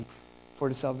for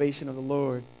the salvation of the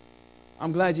Lord.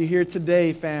 I'm glad you're here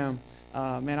today, fam.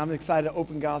 Man, I'm excited to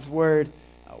open God's Word.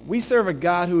 We serve a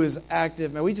God who is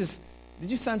active. Man,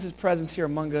 did you sense His presence here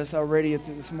among us already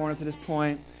this morning to this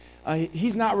point?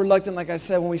 He's not reluctant, like I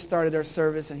said, when we started our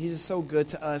service, and He's just so good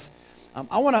to us.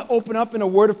 I want to open up in a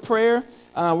word of prayer.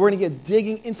 We're going to get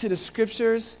digging into the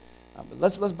Scriptures. But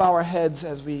let's bow our heads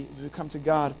as we come to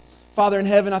God. Father in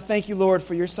heaven, I thank you, Lord,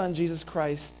 for your Son, Jesus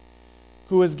Christ,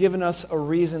 who has given us a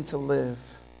reason to live.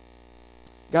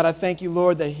 God, I thank you,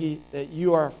 Lord, that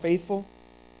you are faithful.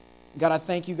 God, I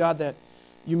thank you, God, that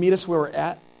you meet us where we're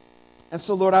at. And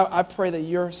so, Lord, I pray that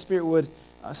your Spirit would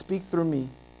speak through me.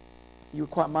 You would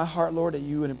quiet my heart, Lord, that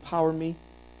you would empower me.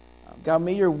 God,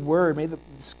 may your word, may the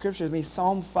Scriptures, may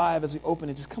Psalm 5, as we open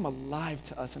it, just come alive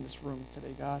to us in this room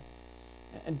today, God.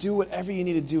 And do whatever you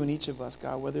need to do in each of us,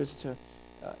 God, whether it's to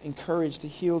encourage, to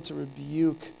heal, to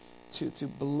rebuke, to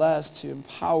bless, to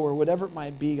empower, whatever it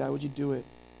might be, God, would you do it?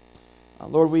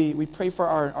 Lord, we pray for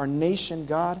our nation,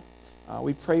 God.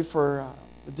 We pray for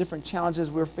the different challenges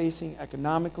we're facing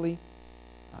economically.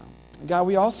 God,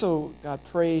 we also, God,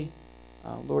 pray,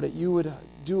 Lord, that you would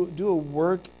do a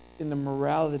work in the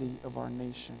morality of our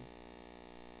nation.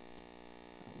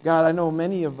 God, I know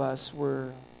many of us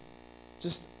were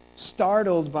just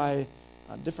startled by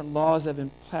different laws that have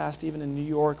been passed, even in New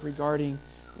York, regarding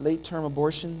late-term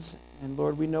abortions. And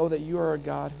Lord, we know that you are a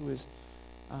God who is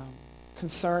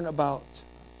concerned about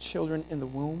children in the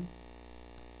womb.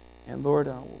 And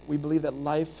Lord, we believe that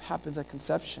life happens at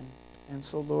conception. And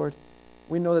so, Lord,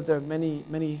 we know that there are many,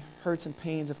 many hurts and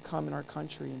pains have come in our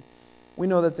country. And we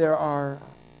know that there are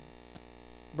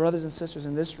brothers and sisters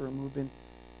in this room who've been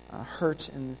hurt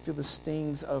and feel the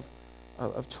stings of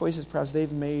choices perhaps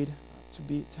they've made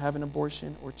to have an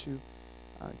abortion or to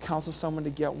counsel someone to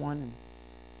get one.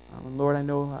 And Lord, I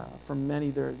know for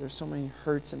many there's so many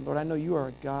hurts. And Lord, I know you are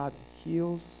a God that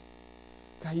heals.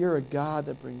 God, you're a God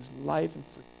that brings life and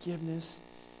forgiveness,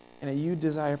 and that you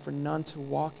desire for none to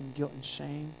walk in guilt and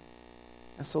shame.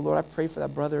 And so, Lord, I pray for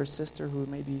that brother or sister who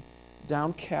may be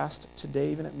downcast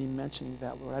today, even at me mentioning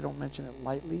that, Lord. I don't mention it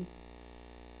lightly.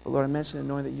 But, Lord, I mention it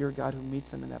knowing that you're a God who meets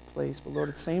them in that place. But, Lord,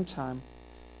 at the same time,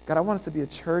 God, I want us to be a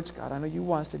church, God. I know you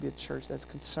want us to be a church that's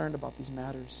concerned about these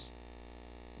matters.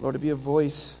 Lord, to be a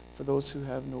voice for those who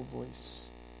have no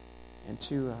voice. And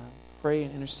to pray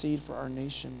and intercede for our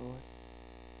nation, Lord.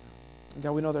 And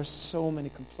God, we know there's so many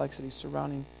complexities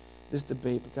surrounding this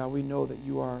debate. But, God, we know that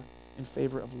you are in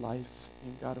favor of life.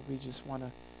 And, God, we just want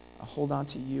to hold on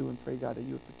to you and pray, God, that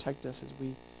you would protect us as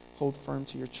we hold firm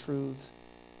to your truths.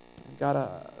 And God,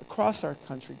 across our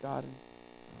country, God,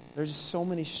 there's just so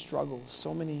many struggles,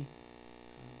 so many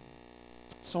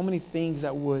things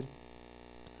that would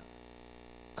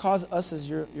cause us as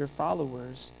your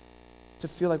followers to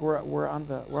feel like we're on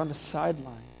the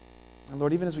sideline. And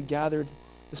Lord, even as we gathered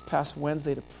this past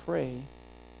Wednesday to pray,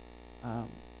 Lord,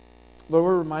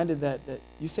 we're reminded that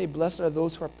you say, blessed are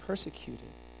those who are persecuted.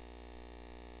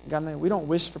 God, we don't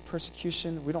wish for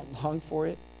persecution. We don't long for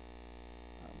it.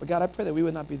 But God, I pray that we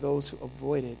would not be those who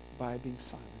avoid it by being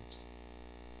silent.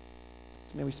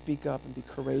 So may we speak up and be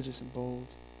courageous and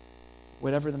bold,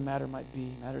 whatever the matter might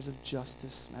be, matters of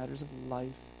justice, matters of life,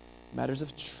 matters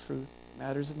of truth,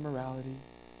 matters of morality,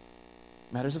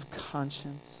 matters of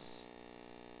conscience.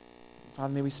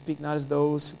 Father, may we speak not as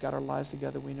those who got our lives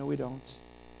together. We know we don't.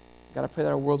 God, I pray that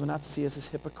our world will not see us as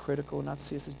hypocritical, not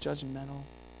see us as judgmental.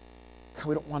 God,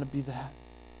 we don't want to be that.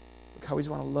 But God, we just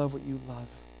want to love what you love.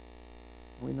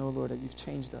 And we know, Lord, that you've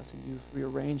changed us and you've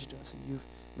rearranged us and you've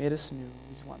made us new.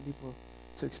 We just want people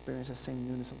to experience that same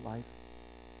newness of life.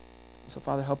 So,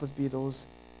 Father, help us be those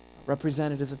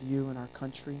representatives of you in our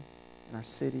country, in our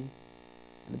city,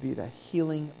 and to be that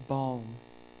healing balm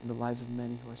in the lives of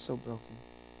many who are so broken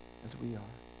as we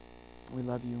are. And we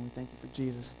love you and we thank you for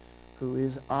Jesus, who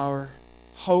is our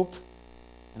hope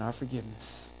and our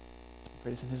forgiveness. I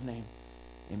pray this in his name.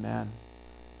 Amen.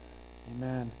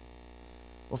 Amen.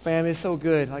 Well, fam, it's so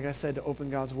good, like I said, to open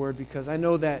God's Word because I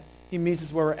know that he meets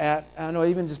us where we're at. And I know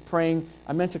even just praying,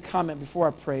 I meant to comment before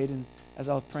I prayed, and as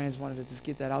I was praying, I just wanted to just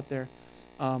get that out there.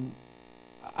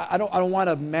 I don't want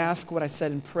to mask what I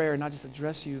said in prayer and not just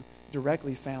address you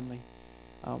directly, family.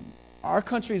 Our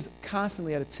country is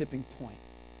constantly at a tipping point.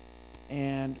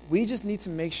 And we just need to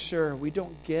make sure we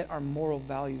don't get our moral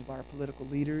values by our political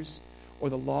leaders or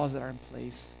the laws that are in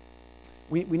place.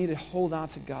 We need to hold on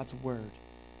to God's Word,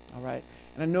 all right?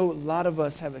 And I know a lot of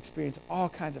us have experienced all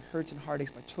kinds of hurts and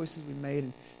heartaches by choices we've made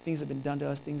and things that have been done to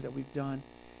us, things that we've done.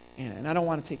 And I don't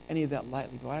want to take any of that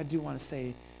lightly, but I do want to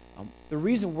say the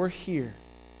reason we're here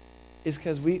is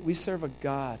because we serve a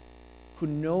God who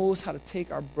knows how to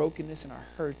take our brokenness and our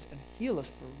hurts and heal us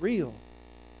for real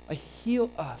Like, heal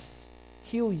us.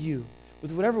 Heal you.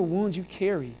 With whatever wounds you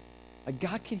carry, like,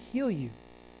 God can heal you.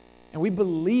 And we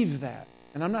believe that.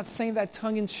 And I'm not saying that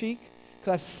tongue-in-cheek,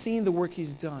 because I've seen the work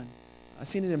he's done. I've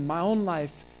seen it in my own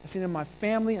life. I've seen it in my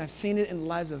family. And I've seen it in the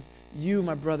lives of you,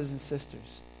 my brothers and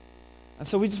sisters. And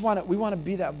so we want to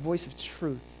be that voice of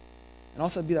truth. And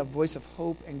also be that voice of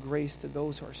hope and grace to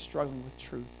those who are struggling with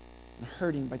truth and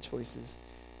hurting by choices.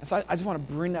 And so I just want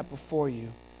to bring that before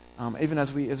you, even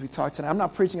as we talk tonight. I'm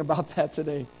not preaching about that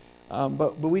today,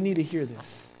 but we need to hear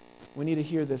this. We need to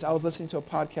hear this. I was listening to a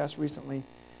podcast recently,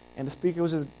 and the speaker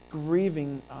was just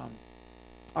grieving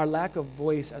our lack of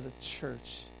voice as a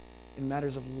church in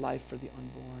matters of life for the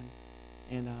unborn.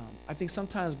 And I think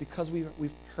sometimes because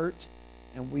we've hurt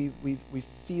and we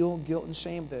feel guilt and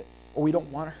shame that, or we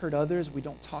don't want to hurt others, we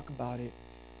don't talk about it.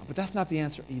 But that's not the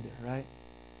answer either, right?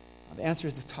 The answer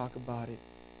is to talk about it.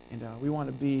 And we want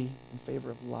to be in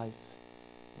favor of life.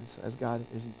 And so as God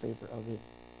is in favor of it.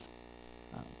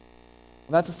 Well,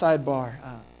 that's a sidebar.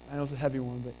 I know it's a heavy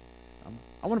one, but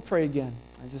I want to pray again.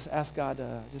 I just ask God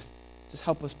just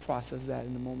help us process that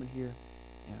in the moment here.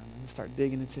 And start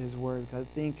digging into his word, because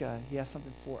I think he has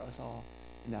something for us all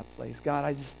in that place. God,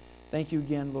 I just thank you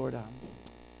again, Lord,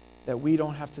 that we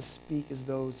don't have to speak as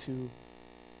those who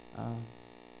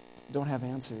don't have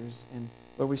answers. And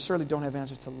Lord, we surely don't have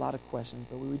answers to a lot of questions,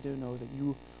 but what we do know is that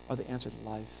you are the answer to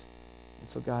life. And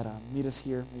so, God, meet us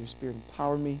here. May your Spirit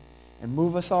empower me and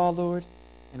move us all, Lord.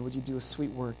 And would you do a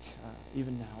sweet work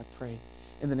even now, I pray.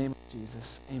 In the name of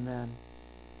Jesus, amen.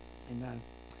 Amen.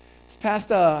 This past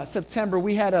September,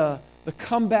 we had the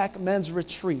Comeback Men's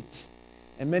Retreat.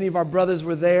 And many of our brothers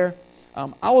were there.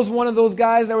 I was one of those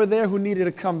guys that were there who needed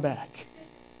a comeback.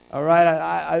 All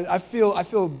right, I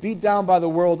feel beat down by the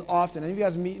world often. Any of you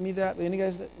guys meet me that? Any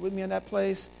guys with me in that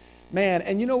place? Man,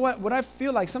 and you know what? What I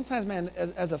feel like sometimes, man,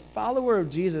 as a follower of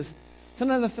Jesus,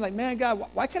 sometimes I feel like, man, God,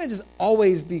 why can't I just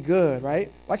always be good,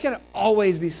 right? Why can't it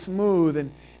always be smooth?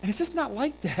 And it's just not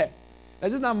like that.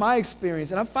 That's just not my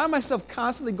experience. And I find myself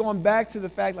constantly going back to the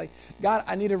fact, like, God,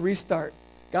 I need a restart.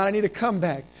 God, I need a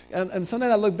comeback. And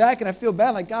sometimes I look back and I feel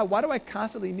bad, like, God, why do I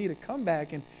constantly need a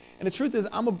comeback? And the truth is,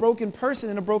 I'm a broken person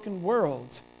in a broken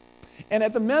world. And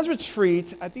at the men's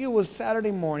retreat, I think it was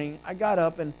Saturday morning, I got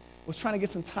up and was trying to get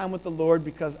some time with the Lord,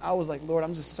 because I was like, Lord,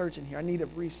 I'm just searching here. I need a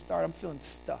restart. I'm feeling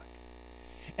stuck.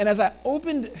 And as I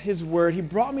opened his word, he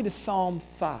brought me to Psalm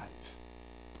 5.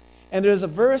 And there's a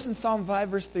verse in Psalm 5,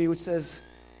 verse 3, which says,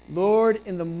 Lord,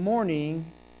 in the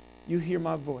morning you hear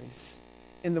my voice.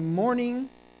 In the morning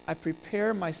I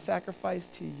prepare my sacrifice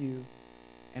to you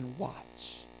and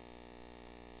watch.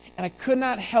 And I could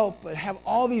not help but have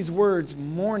all these words: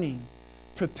 morning,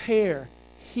 prepare,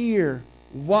 hear,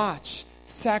 watch,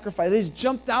 sacrifice. They just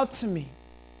jumped out to me.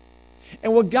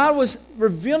 And what God was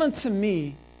revealing to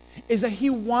me is that he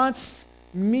wants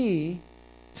me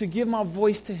to give my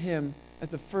voice to him at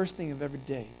the first thing of every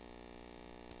day.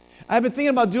 I've been thinking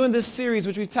about doing this series,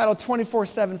 which we've titled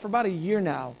 24/7, for about a year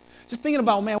now. Just thinking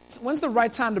about, man, when's the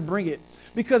right time to bring it?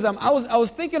 Because I was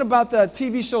thinking about the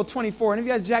TV show 24. Any of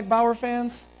you guys Jack Bauer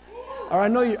fans? All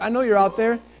right, I know you're out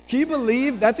there. Can you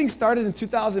believe that thing started in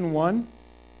 2001?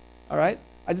 All right?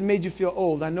 I just made you feel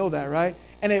old. I know that, right?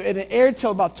 And it aired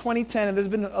till about 2010, and there's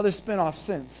been other spinoffs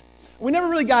since. We never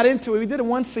really got into it. We did it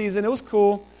one season. It was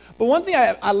cool. But one thing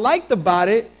I liked about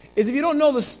it is, if you don't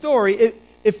know the story,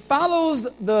 it follows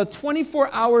the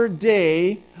 24-hour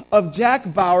day of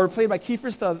Jack Bauer, played by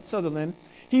Kiefer Sutherland.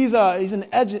 He's an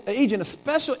agent, a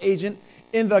special agent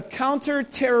in the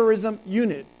Counterterrorism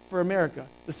Unit for America,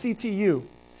 the CTU.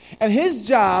 And his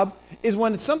job is,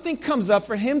 when something comes up,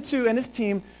 for him to and his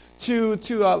team to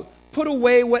put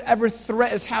away whatever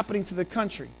threat is happening to the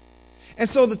country. And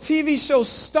so the TV show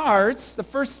starts, the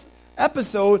first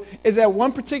episode is at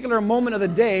one particular moment of the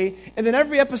day, and then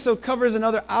every episode covers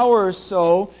another hour or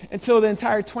so until the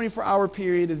entire 24-hour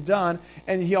period is done,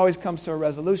 and he always comes to a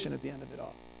resolution at the end of it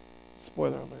all.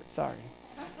 Spoiler alert, sorry.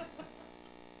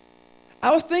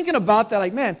 I was thinking about that,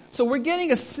 like, man, so we're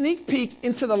getting a sneak peek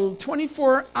into the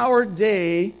 24-hour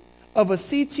day of a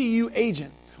CTU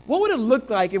agent. What would it look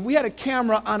like if we had a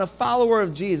camera on a follower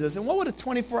of Jesus, and what would a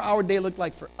 24-hour day look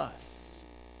like for us?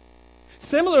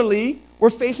 Similarly,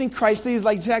 we're facing crises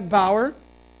like Jack Bauer.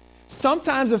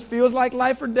 Sometimes it feels like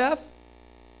life or death.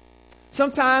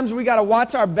 Sometimes we got to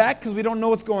watch our back because we don't know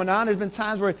what's going on. There's been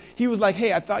times where he was like,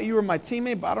 hey, I thought you were my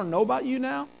teammate, but I don't know about you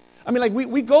now. I mean, like,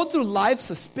 we go through life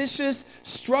suspicious,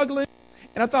 struggling.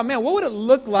 And I thought, man, what would it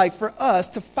look like for us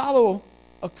to follow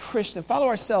a Christian, follow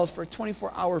ourselves for a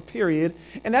 24-hour period?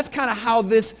 And that's kind of how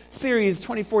this series,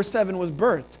 24/7, was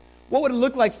birthed. What would it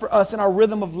look like for us in our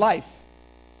rhythm of life?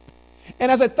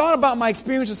 And as I thought about my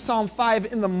experience with Psalm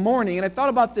 5 in the morning, and I thought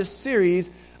about this series,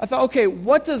 I thought, okay,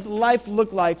 what does life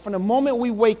look like from the moment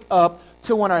we wake up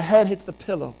to when our head hits the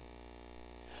pillow?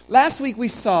 Last week we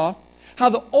saw how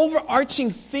the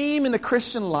overarching theme in the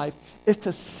Christian life is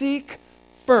to seek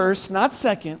first, not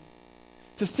second,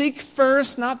 to seek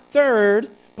first, not third,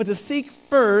 but to seek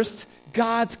first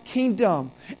God's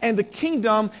kingdom. And the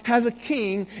kingdom has a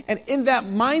king, and in that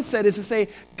mindset is to say,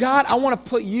 God, I want to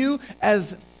put you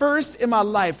as first in my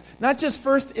life. Not just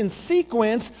first in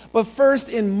sequence, but first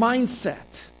in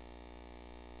mindset.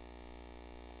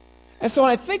 And so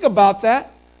when I think about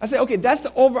that, I say, okay, that's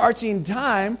the overarching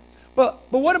time,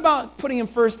 but what about putting him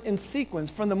first in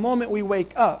sequence from the moment we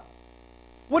wake up?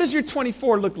 What does your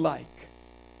 24 look like?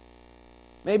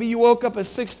 Maybe you woke up at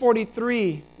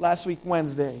 6:43 last week,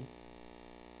 Wednesday,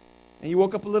 and you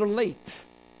woke up a little late.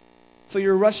 So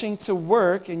you're rushing to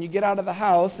work, and you get out of the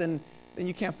house, and then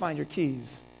you can't find your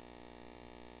keys.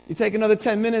 You take another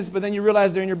 10 minutes, but then you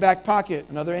realize they're in your back pocket.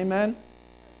 Another amen?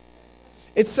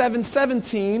 It's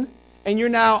 7:17, and you're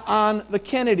now on the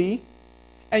Kennedy,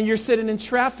 and you're sitting in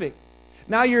traffic.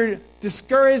 Now you're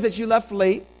discouraged that you left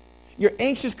late. You're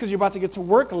anxious because you're about to get to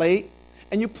work late.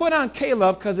 And you put on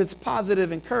K-Love because it's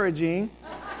positive, encouraging.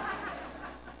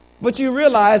 But you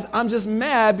realize, I'm just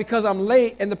mad because I'm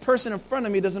late and the person in front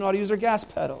of me doesn't know how to use their gas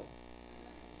pedal.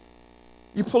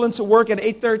 You pull into work at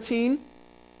 8:13,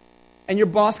 and your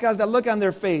boss has that look on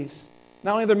their face.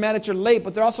 Not only they're mad that you're late,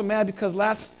 but they're also mad because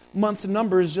last month's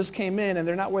numbers just came in and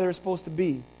they're not where they're supposed to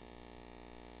be.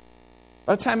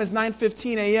 By the time it's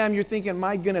 9:15 a.m., you're thinking,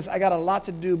 my goodness, I got a lot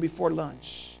to do before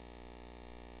lunch.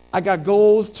 I got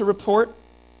goals to report.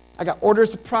 I got orders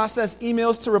to process,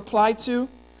 emails to reply to,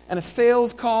 and a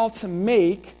sales call to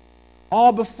make,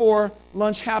 all before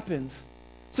lunch happens.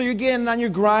 So you're getting on your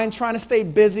grind, trying to stay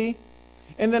busy,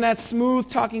 and then that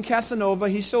smooth-talking Casanova,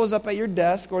 he shows up at your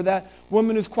desk, or that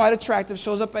woman who's quite attractive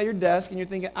shows up at your desk, and you're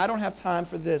thinking, I don't have time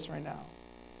for this right now.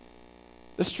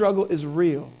 The struggle is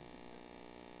real.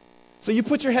 So you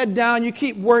put your head down, you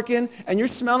keep working, and you're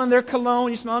smelling their cologne,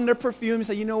 you're smelling their perfume. You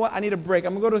say, you know what, I need a break.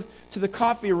 I'm going to go to the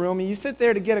coffee room, and you sit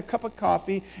there to get a cup of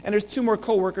coffee, and there's two more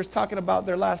coworkers talking about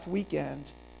their last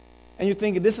weekend. And you're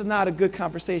thinking, this is not a good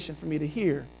conversation for me to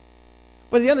hear.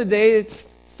 But at the end of the day,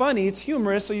 it's funny, it's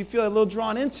humorous, so you feel a little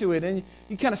drawn into it, and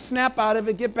you kind of snap out of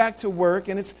it, get back to work,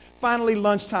 and it's finally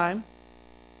lunchtime.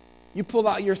 You pull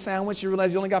out your sandwich, you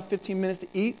realize you only got 15 minutes to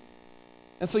eat,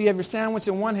 and so you have your sandwich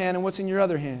in one hand, and what's in your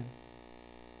other hand?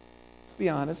 Let's be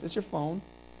honest, it's your phone.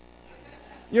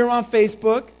 You're on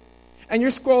Facebook, and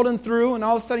you're scrolling through, and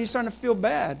all of a sudden you're starting to feel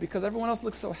bad because everyone else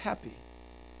looks so happy.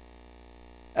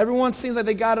 Everyone seems like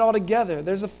they got it all together.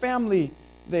 There's a family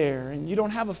there, and you don't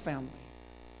have a family.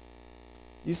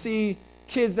 You see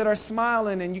kids that are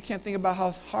smiling, and you can't think about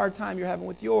how hard time you're having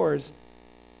with yours.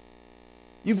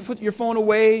 You put your phone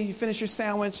away, you finish your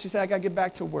sandwich, you say, I got to get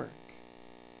back to work.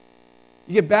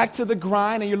 You get back to the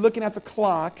grind, and you're looking at the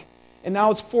clock, and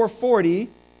now it's 4:40, and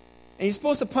you're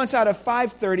supposed to punch out at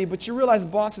 5:30, but you realize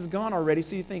the boss is gone already,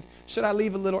 so you think, should I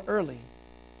leave a little early?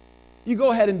 You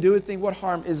go ahead and do it, think, what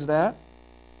harm is that?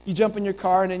 You jump in your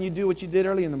car, and then you do what you did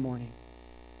early in the morning,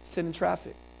 sit in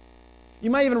traffic. You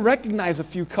might even recognize a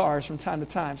few cars from time to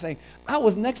time, saying, I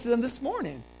was next to them this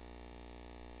morning.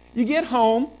 You get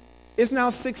home, it's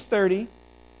now 6:30,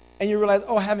 and you realize,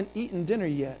 oh, I haven't eaten dinner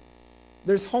yet.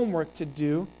 There's homework to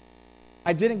do.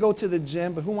 I didn't go to the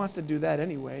gym, but who wants to do that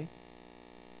anyway?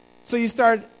 So you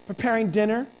start preparing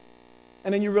dinner,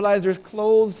 and then you realize there's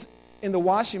clothes in the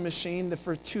washing machine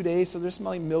for 2 days, so they're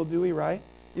smelling mildewy, right?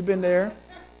 You've been there.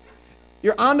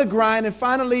 You're on the grind, and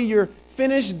finally you're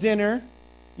finished dinner.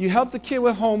 You help the kid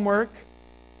with homework,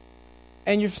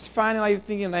 and you're finally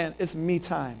thinking, man, it's me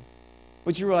time.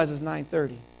 But you realize it's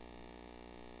 9:30.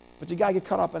 But you got to get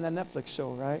caught up on that Netflix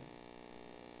show, right?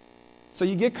 So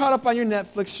you get caught up on your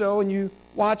Netflix show, and you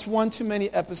watch one too many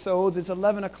episodes. It's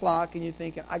 11 o'clock, and you're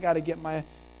thinking, I got to get my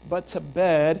butt to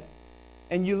bed.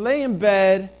 And you lay in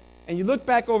bed, and you look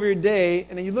back over your day,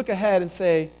 and then you look ahead and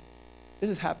say, this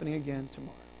is happening again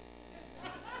tomorrow.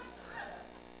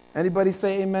 Anybody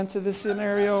say amen to this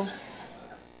scenario?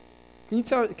 Can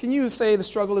you say the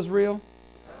struggle is real?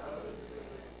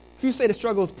 Can you say the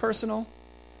struggle is personal?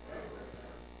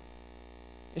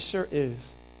 It sure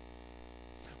is.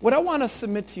 What I want to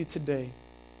submit to you today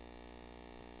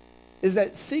is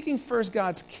that seeking first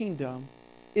God's kingdom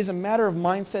is a matter of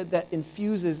mindset that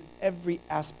infuses every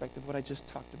aspect of what I just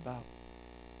talked about.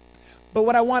 But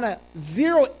what I want to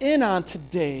zero in on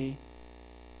today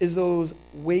is those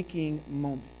waking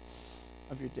moments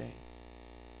of your day.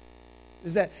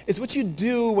 Is that it's what you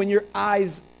do when your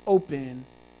eyes open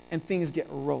and things get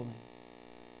rolling.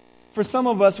 for some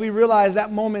of us, we realize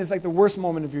that moment is like the worst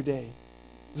moment of your day.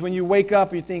 It's when you wake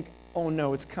up and you think, oh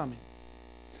no, it's coming.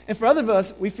 And for other of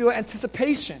us, we feel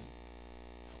anticipation.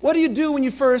 What do you do when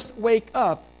you first wake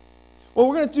up? What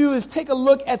we're going to do is take a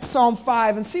look at Psalm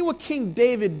 5 and see what King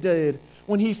David did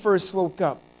when he first woke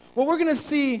up. What we're going to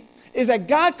see is that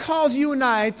God calls you and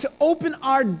I to open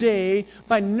our day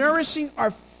by nourishing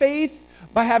our faith,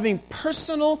 by having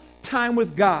personal time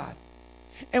with God.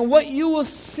 And what you will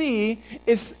see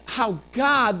is how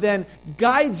God then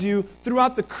guides you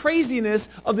throughout the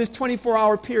craziness of this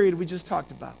 24-hour period we just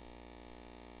talked about.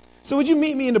 So would you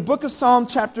meet me in the book of Psalm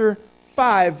chapter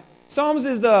 5? Psalms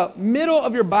is the middle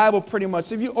of your Bible pretty much.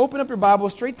 So if you open up your Bible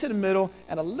straight to the middle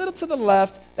and a little to the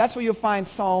left, that's where you'll find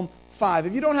Psalm 5.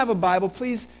 If you don't have a Bible,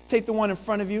 please take the one in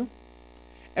front of you.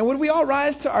 And would we all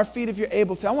rise to our feet if you're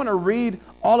able to? I want to read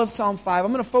all of Psalm 5.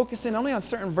 I'm going to focus in only on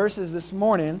certain verses this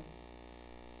morning.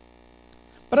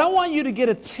 But I want you to get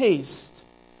a taste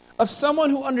of someone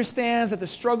who understands that the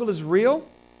struggle is real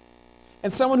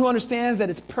and someone who understands that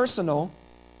it's personal,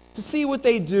 to see what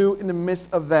they do in the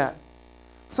midst of that.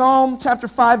 Psalm chapter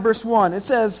 5, verse 1, it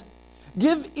says,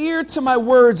 "Give ear to my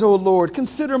words, O Lord.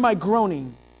 Consider my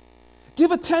groaning.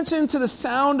 Give attention to the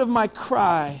sound of my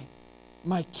cry,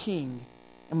 my King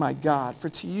and my God, for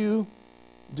to you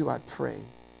do I pray.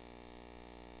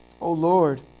 O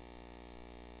Lord,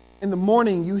 in the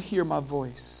morning you hear my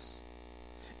voice.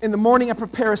 In the morning I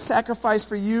prepare a sacrifice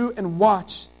for you and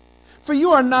watch. For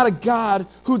you are not a God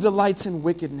who delights in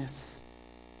wickedness.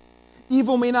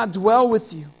 Evil may not dwell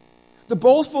with you. The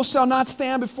boastful shall not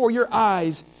stand before your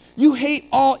eyes. You hate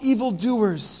all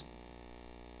evildoers.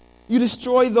 You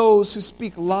destroy those who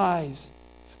speak lies.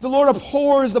 The Lord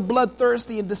abhors the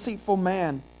bloodthirsty and deceitful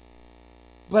man.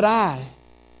 But I,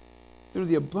 through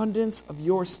the abundance of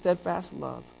your steadfast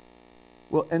love,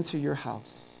 will enter your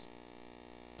house.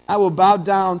 I will bow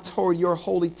down toward your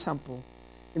holy temple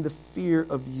in the fear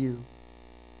of you.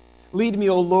 Lead me,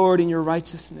 O Lord, in your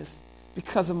righteousness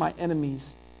because of my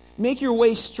enemies. Make your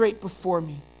way straight before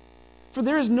me. For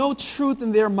there is no truth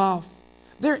in their mouth.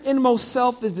 Their inmost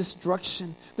self is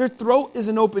destruction. Their throat is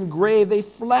an open grave. They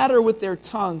flatter with their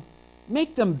tongue.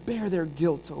 Make them bear their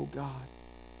guilt, O God.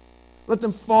 Let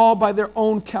them fall by their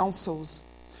own counsels.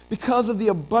 Because of the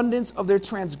abundance of their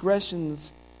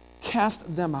transgressions,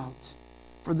 cast them out,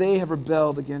 for they have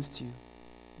rebelled against you.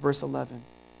 Verse 11.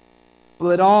 But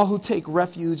let all who take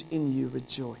refuge in you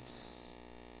rejoice.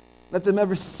 Let them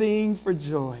ever sing for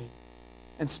joy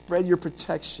and spread your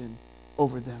protection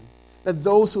over them. Let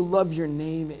those who love your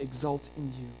name exult in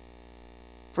you.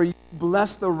 For you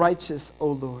bless the righteous, O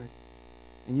Lord,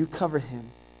 and you cover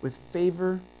him with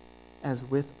favor as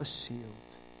with a shield.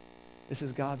 This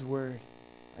is God's word.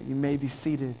 You may be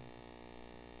seated.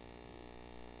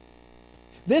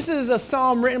 This is a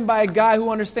psalm written by a guy who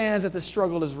understands that the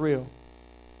struggle is real.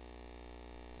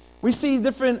 We see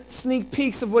different sneak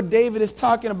peeks of what David is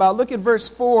talking about. Look at verse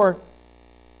 4.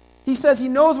 He says he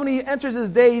knows when he enters his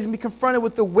day, he's going to be confronted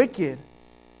with the wicked.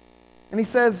 And he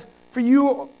says, for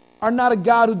you are not a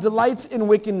God who delights in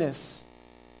wickedness.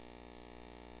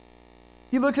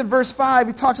 He looks at verse 5.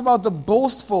 He talks about the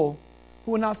boastful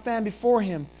who will not stand before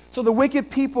him. So the wicked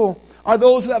people are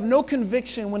those who have no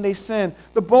conviction when they sin.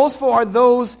 The boastful are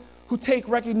those who take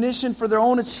recognition for their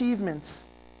own achievements.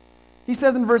 He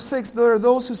says in verse 6, there are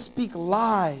those who speak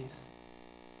lies.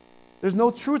 There's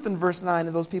no truth in verse 9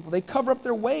 of those people. They cover up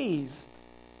their ways.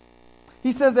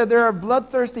 He says that there are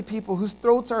bloodthirsty people whose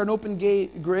throats are an open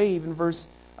grave in verse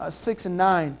 6 and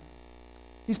 9.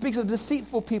 He speaks of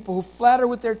deceitful people who flatter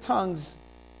with their tongues.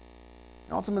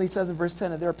 And ultimately he says in verse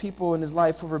 10 that there are people in his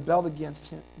life who rebelled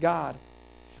against God.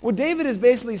 What David is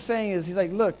basically saying is, he's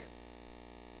like, look,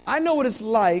 I know what it's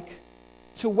like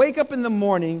to wake up in the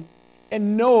morning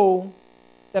and know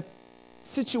that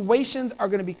situations are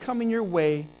going to be coming your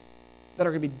way that are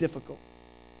going to be difficult.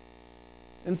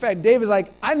 In fact, David's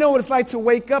like, I know what it's like to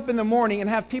wake up in the morning and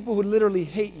have people who literally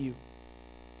hate you.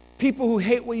 People who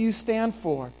hate what you stand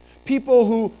for. People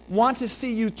who want to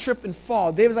see you trip and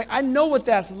fall. David's like, I know what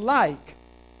that's like.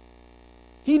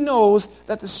 He knows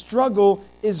that the struggle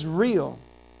is real.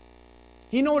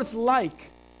 He knows what it's like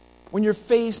when you're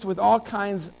faced with all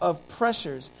kinds of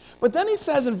pressures. But then he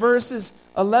says in verses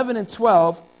 11 and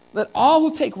 12, let all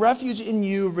who take refuge in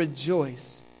you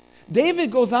rejoice.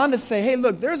 David goes on to say, hey,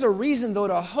 look, there's a reason, though,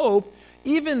 to hope,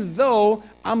 even though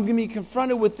I'm going to be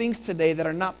confronted with things today that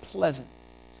are not pleasant.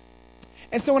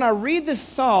 And so when I read this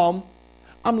psalm,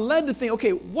 I'm led to think,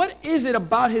 okay, what is it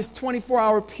about his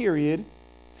 24-hour period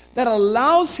that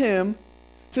allows him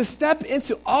to step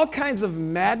into all kinds of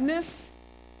madness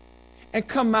and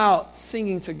come out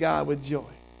singing to God with joy?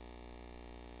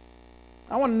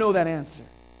 I want to know that answer.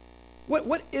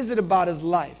 What is it about his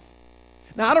life?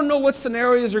 Now, I don't know what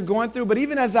scenarios you're going through, but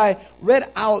even as I read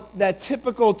out that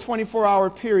typical 24-hour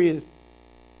period,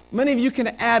 many of you can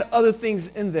add other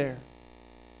things in there.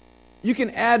 You can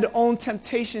add the own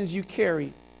temptations you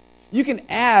carry. You can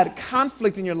add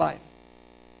conflict in your life.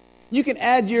 You can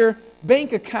add your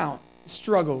bank account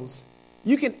struggles.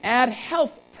 You can add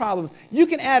health problems. You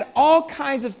can add all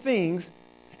kinds of things.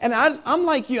 And I'm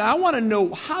like you. I want to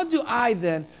know, how do I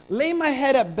then lay my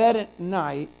head at bed at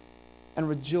night and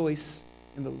rejoice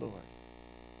in the Lord?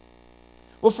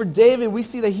 Well, for David, we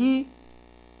see that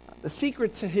the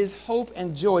secret to his hope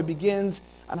and joy begins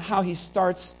on how he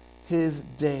starts his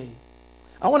day.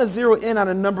 I want to zero in on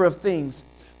a number of things.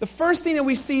 The first thing that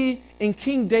we see in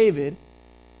King David,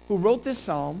 who wrote this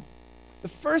psalm, the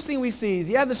first thing we see is,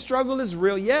 the struggle is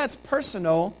real. Yeah, it's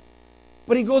personal.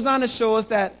 But he goes on to show us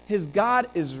that his God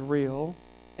is real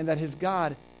and that his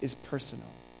God is personal.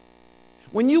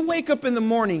 When you wake up in the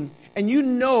morning and you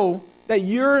know that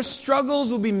your struggles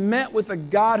will be met with a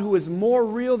God who is more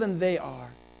real than they are,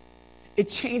 it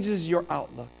changes your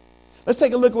outlook. Let's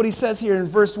take a look at what he says here in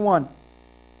verse 1.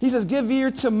 He says, give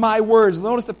ear to my words.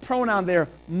 Notice the pronoun there,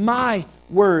 my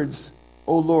words,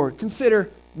 O Lord. Consider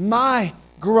my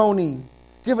groaning.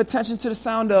 Give attention to the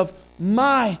sound of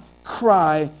my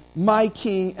cry, my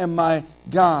King and my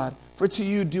God. For to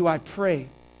you do I pray.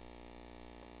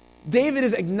 David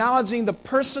is acknowledging the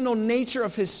personal nature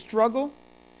of his struggle.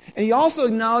 And he also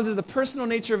acknowledges the personal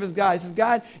nature of his God. He says,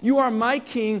 God, you are my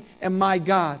King and my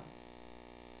God.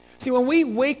 See, when we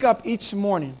wake up each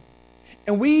morning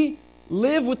and we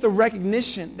live with the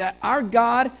recognition that our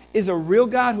God is a real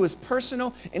God who is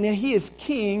personal and that he is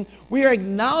King, we are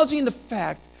acknowledging the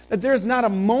fact that there is not a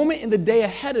moment in the day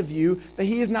ahead of you that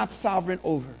he is not sovereign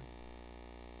over.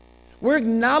 We're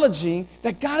acknowledging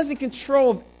that God is in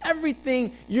control of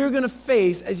everything you're going to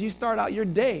face as you start out your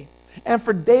day. And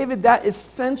for David, that is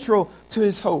central to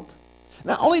his hope.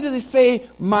 Not only does he say,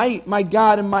 my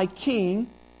God and my King,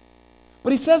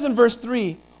 but he says in verse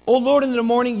 3, O Lord, in the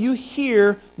morning you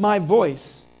hear my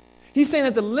voice. He's saying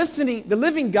that the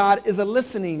living God is a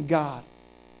listening God.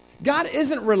 God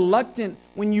isn't reluctant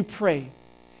when you pray.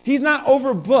 He's not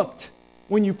overbooked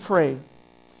when you pray.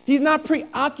 He's not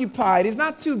preoccupied. He's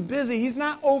not too busy. He's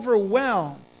not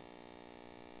overwhelmed.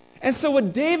 And so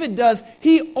what David does,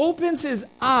 he opens his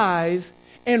eyes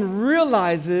and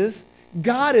realizes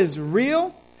God is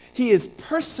real, he is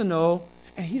personal,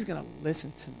 and he's going to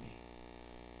listen to me.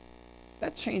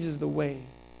 That changes the way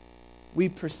we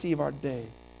perceive our day.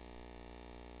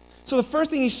 So the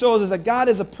first thing he shows is that God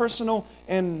is a personal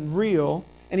and real,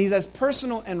 and he's as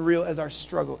personal and real as our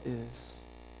struggle is.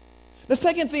 The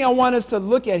second thing I want us to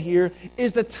look at here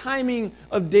is the timing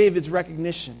of David's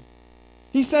recognition.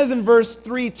 He says in verse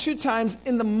 3, 2 times,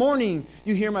 in the morning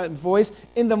you hear my voice.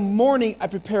 In the morning I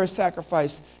prepare a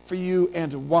sacrifice for you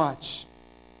and watch.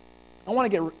 I want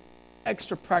to get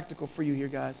extra practical for you here,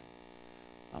 guys.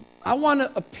 I want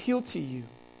to appeal to you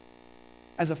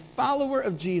as a follower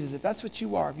of Jesus, if that's what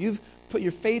you are, if you've put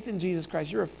your faith in Jesus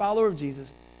Christ, you're a follower of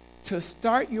Jesus, to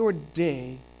start your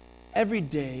day, every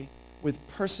day, with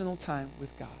personal time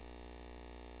with God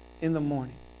in the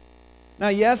morning. Now,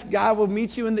 yes, God will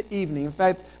meet you in the evening. In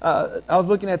fact, I was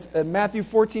looking at Matthew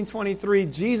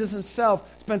 14:23. Jesus himself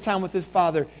spent time with his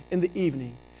Father in the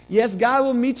evening. Yes, God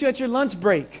will meet you at your lunch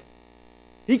break.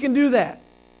 He can do that.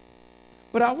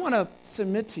 But I want to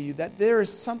submit to you that there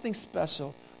is something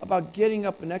special about getting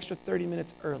up an extra 30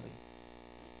 minutes early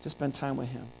to spend time with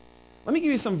him. Let me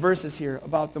give you some verses here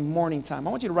about the morning time.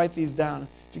 I want you to write these down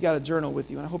if you got a journal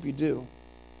with you, and I hope you do.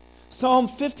 Psalm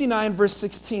 59, verse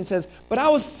 16 says, but I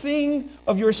will sing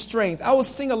of your strength. I will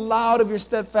sing aloud of your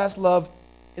steadfast love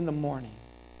in the morning.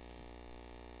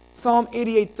 Psalm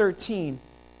 88:13,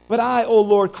 but I, O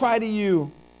Lord, cry to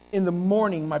you in the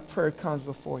morning. My prayer comes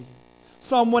before you.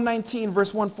 Psalm 119,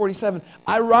 verse 147,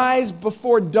 I rise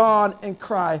before dawn and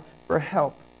cry for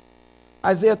help.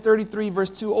 Isaiah 33,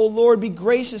 verse 2, O Lord, be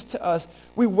gracious to us.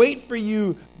 We wait for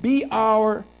you. Be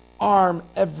our arm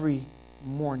every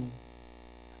morning.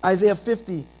 Isaiah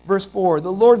 50, verse 4,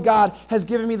 the Lord God has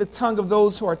given me the tongue of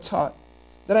those who are taught,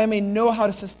 that I may know how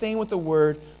to sustain with the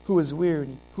word who is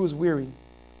weary.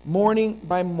 Morning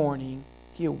by morning,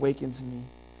 he awakens me.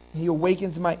 He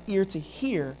awakens my ear to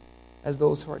hear as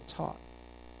those who are taught.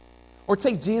 Or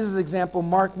take Jesus' example,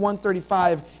 Mark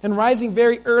 1:35, and rising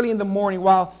very early in the morning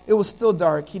while it was still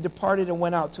dark, he departed and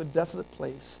went out to a desolate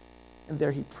place, and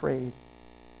there he prayed.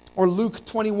 Or Luke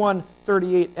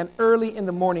 21:38, and early in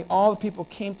the morning all the people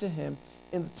came to him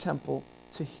in the temple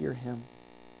to hear him.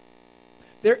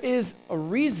 there is a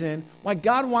reason why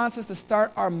God wants us to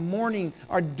start our morning,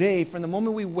 our day, from the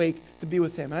moment we wake to be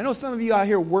with him. And I know some of you out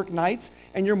here work nights,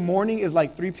 and your morning is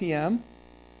like 3 p.m.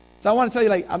 So I want to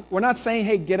tell you, we're not saying,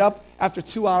 hey, get up after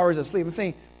 2 hours of sleep. I'm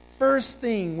saying first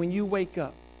thing when you wake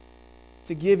up,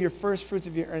 to give your first fruits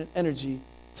of your energy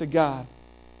to God.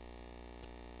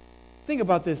 Think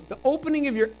about this. The opening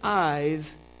of your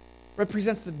eyes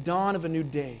represents the dawn of a new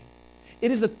day. It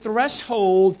is the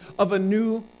threshold of a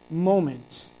new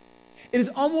moment. It is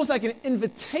almost like an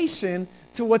invitation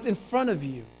to what's in front of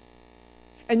you.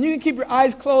 And you can keep your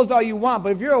eyes closed all you want,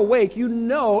 but if you're awake, you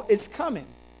know it's coming.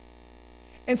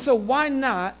 And so why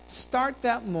not start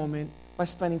that moment by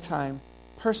spending time,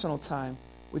 personal time,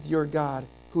 with your God,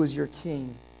 who is your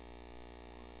King.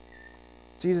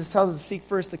 Jesus tells us to seek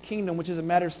first the kingdom, which is a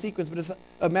matter of sequence, but it's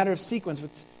a matter of sequence,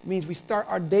 which means we start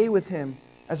our day with him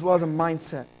as well as a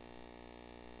mindset.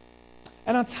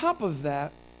 And on top of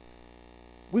that,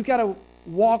 we've got to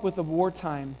walk with a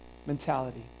wartime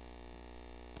mentality.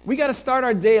 We got to start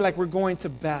our day like we're going to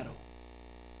battle.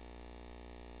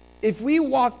 If we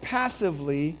walk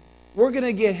passively, we're going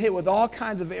to get hit with all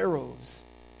kinds of arrows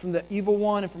from the evil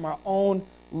one and from our own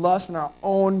lust and our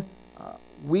own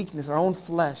weakness, our own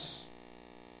flesh.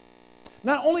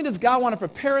 Not only does God want to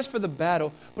prepare us for the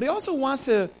battle, but he also wants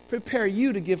to prepare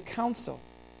you to give counsel.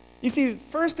 You see,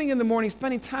 first thing in the morning,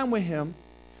 spending time with him,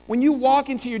 when you walk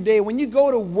into your day, when you go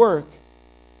to work,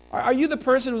 are you the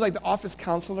person who's like the office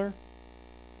counselor?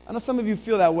 I know some of you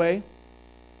feel that way.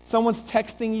 Someone's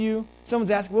texting you.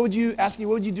 Someone's asking, what would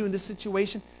you do in this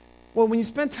situation? Well, when you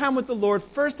spend time with the Lord,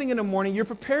 first thing in the morning, you're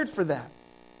prepared for that.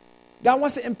 God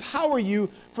wants to empower you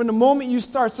from the moment you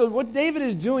start. So what David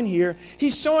is doing here,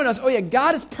 he's showing us,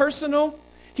 God is personal.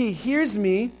 He hears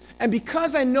me. And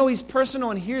because I know he's personal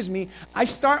and hears me, I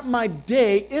start my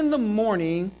day in the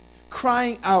morning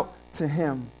crying out to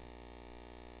him.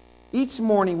 Each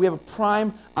morning, we have a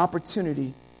prime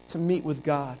opportunity to meet with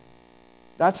God.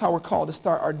 That's how we're called to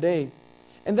start our day.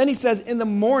 And then he says, in the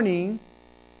morning,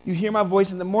 you hear my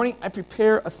voice. In the morning, I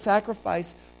prepare a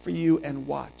sacrifice for you and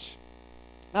watch.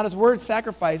 Now, this word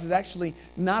sacrifice is actually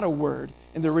not a word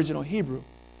in the original Hebrew.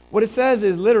 What it says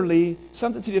is literally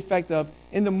something to the effect of,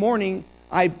 in the morning,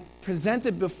 I present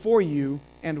it before you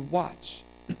and watch.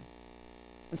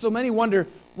 And so many wonder,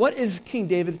 what is King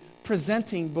David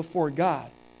presenting before God?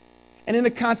 And in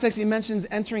the context, he mentions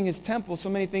entering his temple, so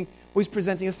many think, he's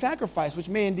presenting a sacrifice, which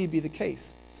may indeed be the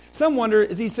case. Some wonder,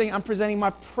 is he saying, I'm presenting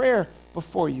my prayer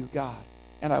before you, God,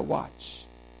 and I watch?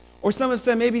 Or some have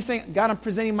said, maybe he's saying, God, I'm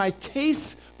presenting my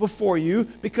case before you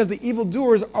because the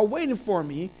evildoers are waiting for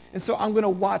me, and so I'm going to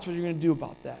watch what you're going to do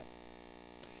about that.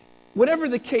 Whatever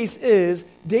the case is,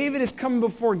 David is coming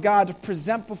before God to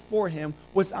present before him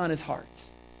what's on his heart.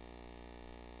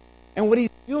 And what he's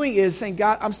doing is saying,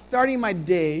 God, I'm starting my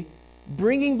day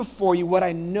bringing before you what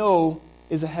I know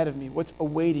is ahead of me, what's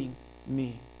awaiting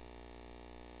me.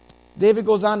 David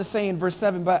goes on to say in verse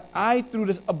 7, but I, through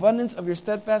this abundance of your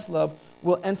steadfast love,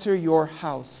 will enter your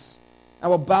house. I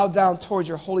will bow down towards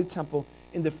your holy temple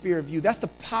in the fear of you. That's the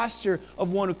posture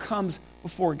of one who comes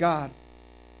before God.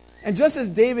 And just as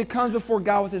David comes before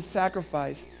God with his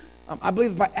sacrifice, I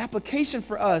believe by application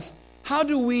for us, how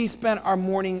do we spend our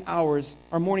morning hours,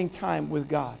 our morning time with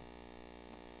God?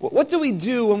 What do we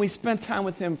do when we spend time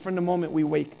with him from the moment we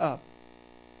wake up?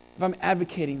 If I'm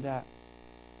advocating that.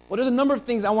 Well, there's a number of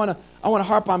things I want to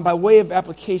harp on by way of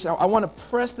application. I want to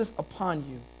press this upon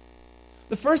you.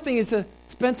 The first thing is to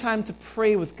spend time to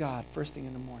pray with God first thing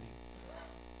in the morning.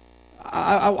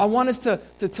 I want us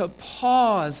to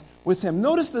pause with him.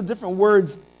 Notice the different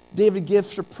words David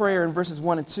gives for prayer in verses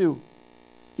 1 and 2.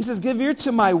 He says, give ear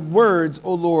to my words,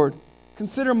 O Lord.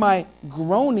 Consider my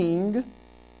groaning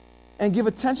and give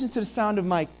attention to the sound of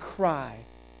my cry.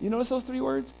 You notice those three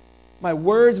words? My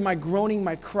words, my groaning,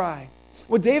 my cry.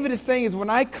 What David is saying is when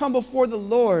I come before the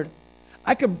Lord,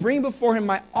 I could bring before him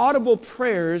my audible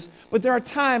prayers, but there are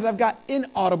times I've got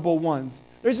inaudible ones.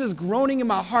 There's this groaning in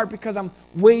my heart because I'm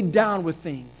weighed down with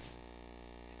things.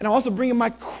 And I'm also bringing my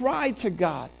cry to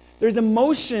God. There's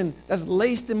emotion that's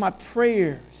laced in my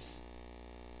prayers.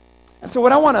 And so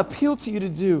what I want to appeal to you to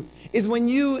do is when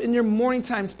you, in your morning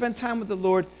time, spend time with the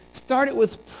Lord, start it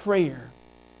with prayer,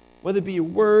 whether it be your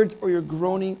words or your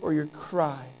groaning or your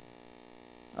cry.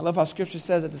 I love how Scripture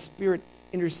says that the Spirit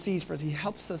intercedes for us. He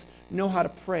helps us know how to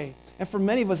pray. And for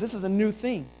many of us, this is a new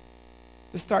thing,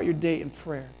 to start your day in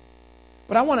prayer.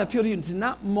 But I want to appeal to you to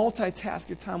not multitask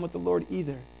your time with the Lord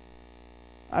either.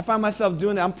 I find myself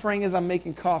doing that. I'm praying as I'm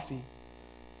making coffee.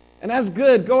 And that's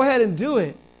good. Go ahead and do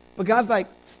it. But God's like,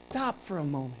 stop for a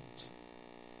moment.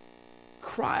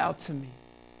 Cry out to me.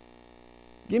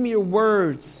 Give me your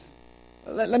words.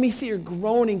 Let me see your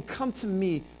groaning. Come to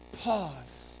me.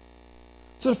 Pause.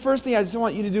 So the first thing I just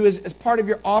want you to do is, as part of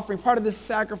your offering, part of this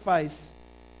sacrifice,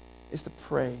 is to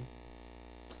pray.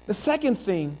 The second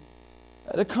thing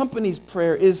that accompanies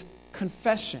prayer is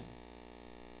confession.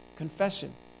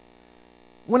 Confession.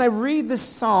 When I read this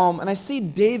psalm and I see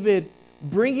David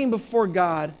bringing before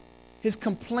God his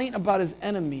complaint about his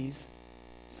enemies,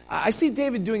 I see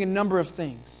David doing a number of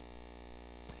things.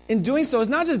 In doing so,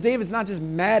 David's not just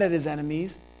mad at his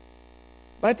enemies,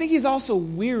 but I think he's also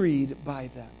wearied by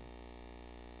them.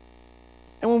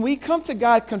 And when we come to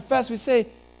God, confess, we say,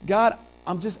 God,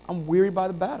 I'm wearied by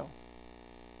the battle.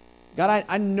 God,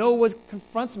 I know what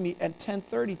confronts me at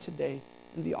 10:30 today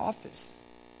in the office.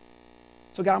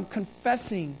 So God, I'm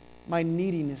confessing my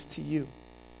neediness to you.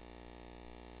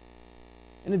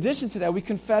 In addition to that, we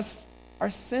confess our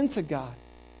sin to God.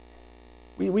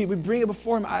 We bring it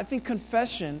before him. I think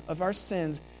confession of our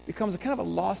sins becomes a kind of a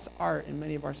lost art in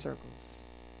many of our circles.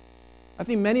 I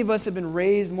think many of us have been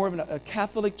raised more of a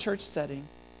Catholic church setting,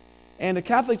 and the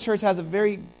Catholic Church has a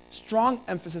very strong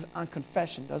emphasis on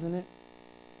confession, doesn't it?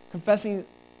 Confessing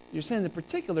your sins in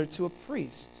particular to a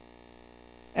priest.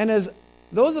 And as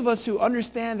those of us who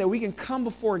understand that we can come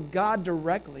before God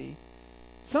directly,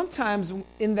 sometimes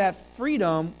in that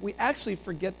freedom, we actually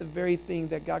forget the very thing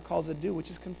that God calls us to do, which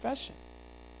is confession.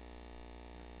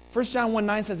 1 John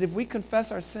 1:9 says, if we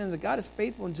confess our sins, that God is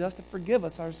faithful and just to forgive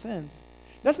us our sins.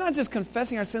 That's not just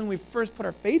confessing our sin when we first put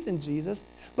our faith in Jesus,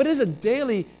 but it is a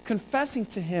daily confessing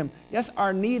to him, yes,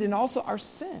 our need and also our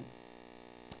sin.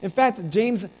 In fact,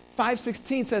 James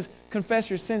 5:16 says, confess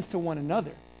your sins to one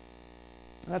another.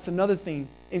 And that's another thing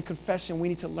in confession we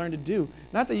need to learn to do.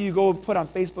 Not that you go and put on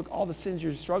Facebook all the sins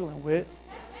you're struggling with,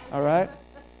 all right?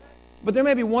 But there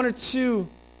may be one or two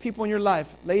people in your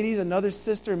life, ladies, another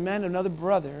sister, men, another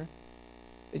brother,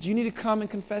 that you need to come and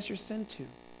confess your sin to.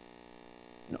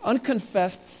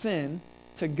 Unconfessed sin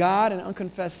to God and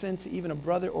unconfessed sin to even a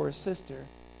brother or a sister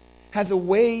has a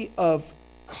way of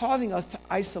causing us to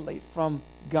isolate from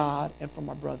God and from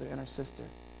our brother and our sister.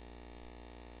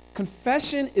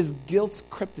 Confession is guilt's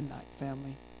kryptonite,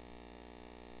 family.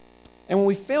 And when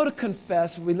we fail to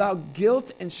confess, we allow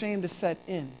guilt and shame to set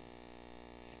in.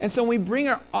 And so when we bring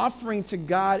our offering to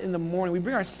God in the morning, we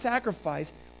bring our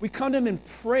sacrifice, we come to him in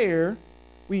prayer,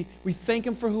 we thank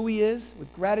him for who he is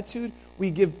with gratitude,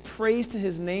 we give praise to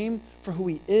his name for who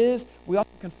he is, we also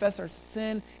confess our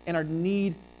sin and our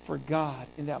need for God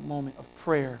in that moment of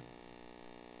prayer.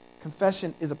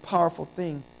 Confession is a powerful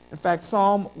thing. In fact,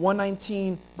 Psalm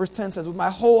 119 verse 10 says, with my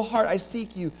whole heart I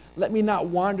seek you, let me not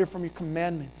wander from your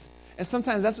commandments. And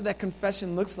sometimes that's what that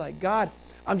confession looks like. God,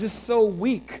 I'm just so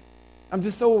weak. I'm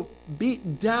just so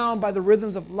beat down by the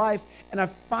rhythms of life, and I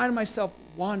find myself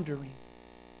wandering.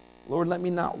 Lord, let me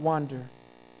not wander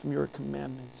from your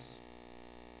commandments.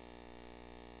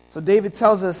 So David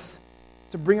tells us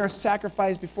to bring our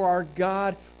sacrifice before our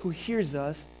God who hears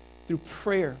us through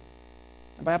prayer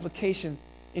and by application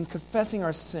in confessing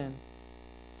our sin.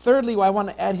 Thirdly, what I want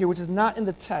to add here, which is not in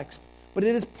the text, but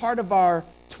it is part of our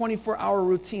 24-hour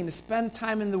routine, to spend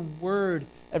time in the Word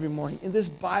every morning, in this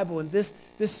Bible, in this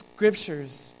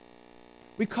scriptures.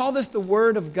 We call this the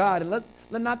Word of God, and let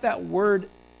not that word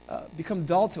become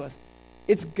dull to us.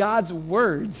 It's God's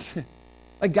words.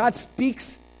 Like God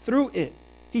speaks through it.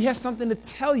 He has something to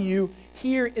tell you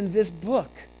here in this book.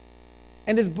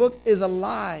 And this book is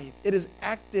alive. It is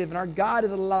active, and our God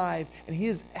is alive, and he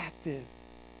is active.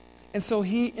 And so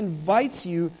he invites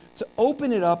you to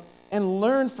open it up and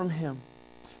learn from him.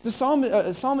 The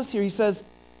psalmist here, he says,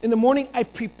 in the morning, I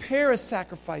prepare a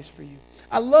sacrifice for you.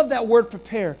 I love that word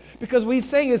prepare, because what he's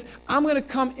saying is, I'm going to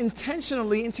come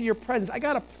intentionally into your presence. I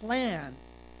got a plan.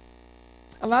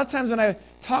 A lot of times when I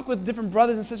talk with different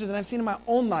brothers and sisters, and I've seen in my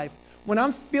own life, when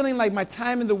I'm feeling like my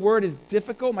time in the Word is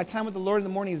difficult, my time with the Lord in the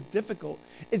morning is difficult,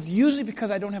 it's usually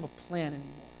because I don't have a plan anymore.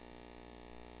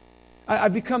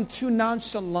 I've become too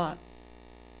nonchalant.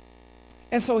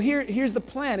 And so here's the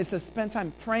plan. It's to spend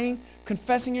time praying,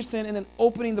 confessing your sin, and then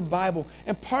opening the Bible.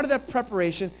 And part of that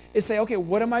preparation is say, okay,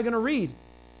 what am I going to read?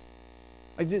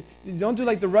 Like, don't do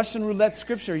like the Russian roulette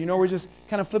scripture, we're just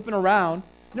kind of flipping around.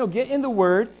 No, get in the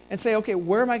Word and say, okay,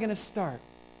 where am I going to start?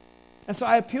 And so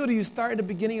I appeal to you, start at the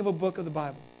beginning of a book of the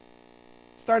Bible.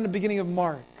 Start in the beginning of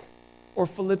Mark or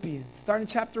Philippians. Start in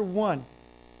chapter 1.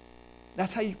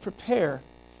 That's how you prepare.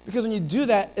 Because when you do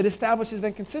that, it establishes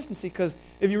that consistency. Because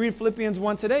if you read Philippians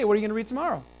 1 today, what are you going to read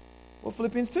tomorrow? Well,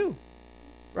 Philippians 2,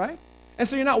 right? And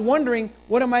so you're not wondering,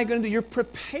 what am I going to do? You're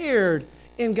prepared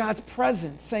in God's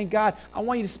presence, saying, God, I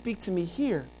want you to speak to me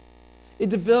here. It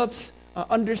develops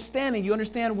understanding. You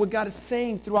understand what God is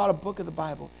saying throughout a book of the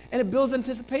Bible. And it builds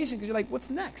anticipation because you're like, what's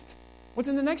next? What's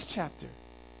in the next chapter?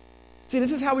 See,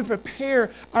 this is how we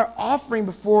prepare our offering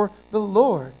before the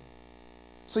Lord.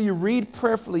 So you read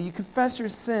prayerfully, you confess your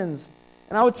sins.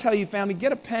 And I would tell you, family,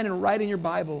 get a pen and write in your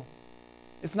Bible.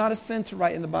 It's not a sin to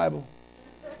write in the Bible.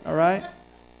 All right?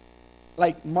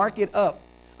 Like, mark it up.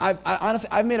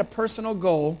 I've made a personal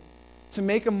goal to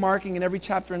make a marking in every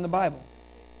chapter in the Bible.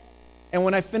 And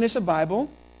when I finish a Bible,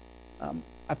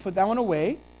 I put that one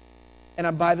away, and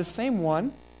I buy the same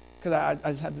one, because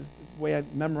I just have this way I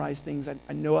memorize things. I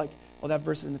know, like, oh, that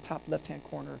verse is in the top left-hand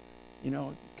corner,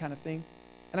 kind of thing.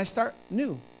 And I start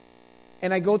new.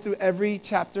 And I go through every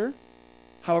chapter,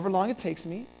 however long it takes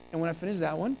me, and when I finish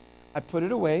that one, I put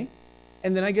it away,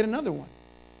 and then I get another one.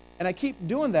 And I keep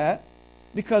doing that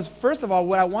because, first of all,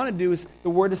 what I want to do is the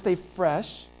word to stay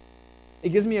fresh. It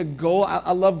gives me a goal.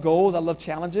 I love goals. I love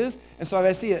challenges. And so if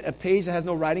I see a page that has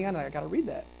no writing on it, I got to read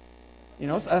that.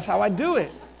 So that's how I do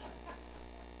it.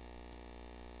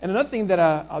 And another thing that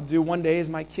I'll do one day as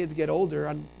my kids get older,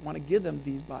 I want to give them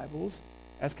these Bibles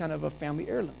as kind of a family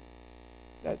heirloom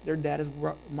that their dad has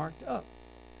marked up.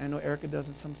 And I know Erica does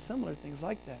some similar things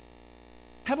like that.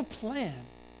 Have a plan.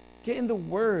 Get in the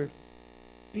Word.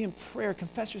 Be in prayer.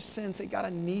 Confess your sins. Say, God, I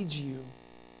need you.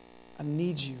 I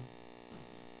need you.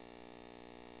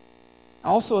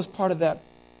 Also, as part of that,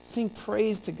 sing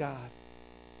praise to God.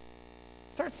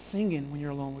 Start singing when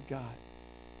you're alone with God.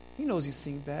 He knows you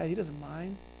sing bad. He doesn't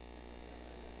mind.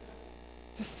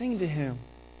 Just sing to Him.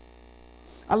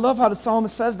 I love how the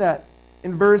psalmist says that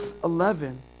in verse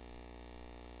 11.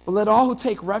 But let all who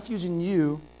take refuge in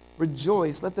you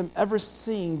rejoice. Let them ever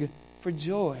sing for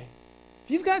joy. If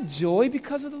you've got joy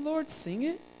because of the Lord, sing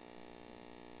it.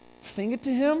 Sing it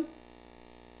to Him.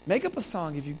 Make up a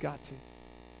song if you've got to.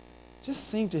 Just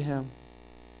sing to Him.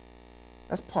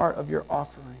 That's part of your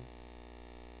offering.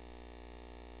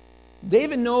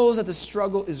 David knows that the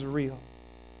struggle is real.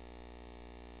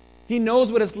 He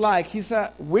knows what it's like. He's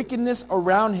got wickedness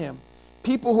around him.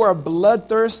 People who are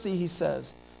bloodthirsty, he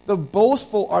says. The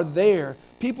boastful are there.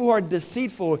 People who are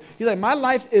deceitful. He's like, my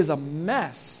life is a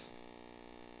mess.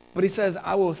 But he says,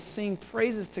 I will sing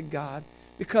praises to God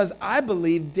because I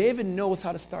believe David knows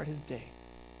how to start his day.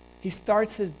 He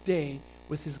starts his day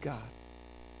with his God.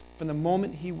 From the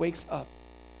moment he wakes up,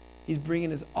 he's bringing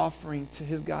his offering to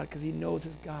his God because he knows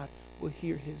his God will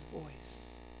hear his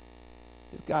voice.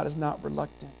 His God is not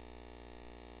reluctant.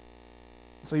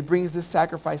 So he brings this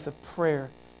sacrifice of prayer,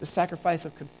 this sacrifice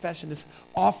of confession, this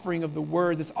offering of the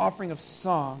word, this offering of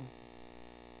song.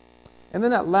 And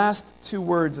then that last two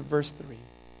words of verse 3.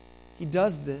 He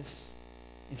does this.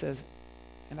 He says,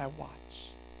 and I watch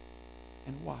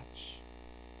and watch.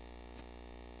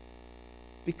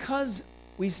 Because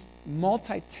we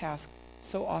multitask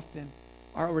so often,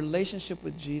 our relationship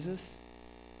with Jesus,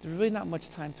 there's really not much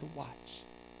time to watch.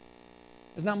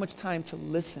 There's not much time to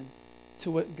listen to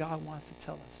what God wants to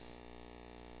tell us.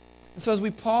 And so as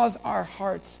we pause our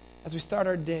hearts, as we start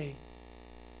our day,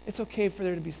 it's okay for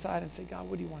there to be silence and say, God,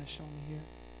 what do you want to show me here?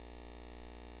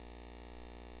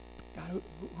 God,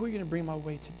 who are you going to bring my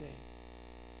way today?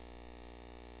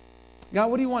 God,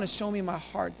 what do you want to show me in my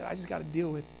heart that I just got to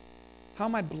deal with? How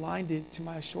am I blinded to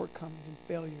my shortcomings and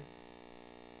failure?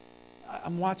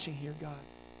 I'm watching here, God.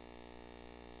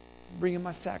 I'm bringing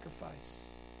my sacrifice.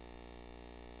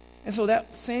 And so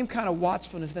that same kind of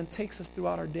watchfulness then takes us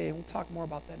throughout our day, and we'll talk more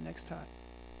about that next time.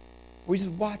 We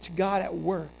just watch God at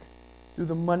work through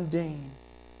the mundane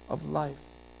of life.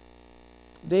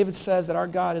 David says that our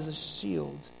God is a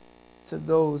shield to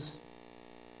those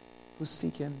who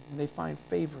seek Him, and they find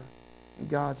favor in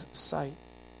God's sight.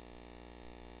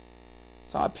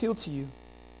 So I appeal to you,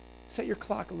 set your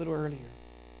clock a little earlier.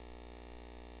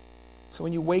 So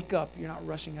when you wake up, you're not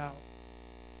rushing out.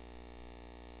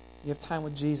 You have time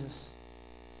with Jesus.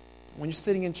 When you're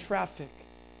sitting in traffic,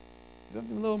 you have to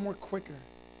be a little more quicker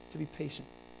to be patient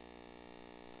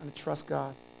and to trust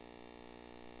God.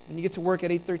 When you get to work at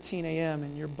 8:13 a.m.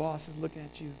 and your boss is looking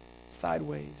at you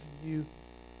sideways, and you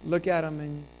look at him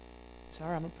and say, all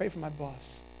right, I'm going to pray for my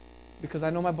boss because I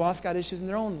know my boss got issues in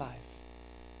their own life.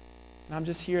 And I'm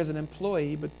just here as an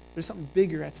employee, but there's something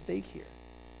bigger at stake here.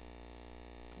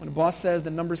 When the boss says the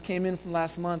numbers came in from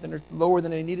last month and they're lower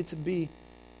than they needed to be,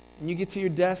 and you get to your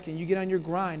desk and you get on your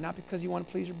grind, not because you want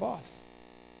to please your boss.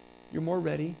 You're more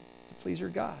ready to please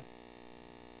your God.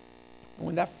 And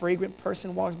when that fragrant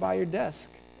person walks by your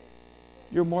desk,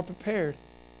 you're more prepared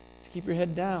to keep your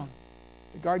head down,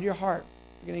 to guard your heart.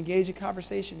 If you're going to engage in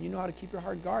conversation, you know how to keep your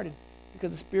heart guarded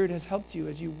because the Spirit has helped you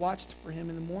as you watched for Him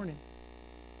in the morning.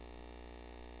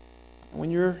 And when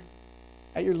you're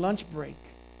at your lunch break,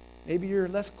 maybe you're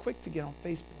less quick to get on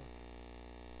Facebook.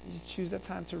 You just choose that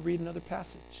time to read another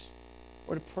passage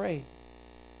or to pray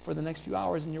for the next few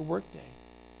hours in your workday.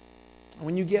 And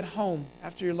when you get home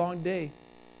after your long day,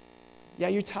 yeah,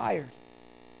 you're tired.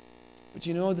 But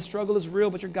you know the struggle is real,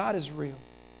 but your God is real.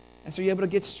 And so you're able to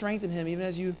get strength in him even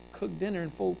as you cook dinner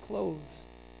and fold clothes.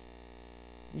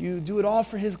 You do it all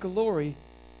for his glory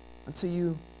until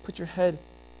you put your head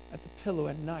at the pillow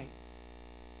at night.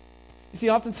 You see,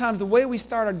 oftentimes the way we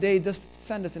start our day does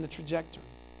send us in a trajectory.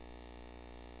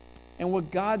 And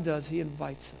what God does, he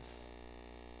invites us.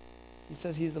 He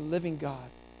says he's the living God.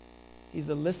 He's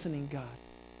the listening God.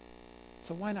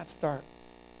 So why not start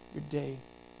your day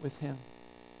with him?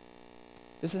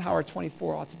 This is how our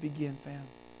 24 ought to begin, fam.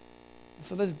 And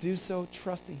so let's do so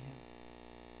trusting him.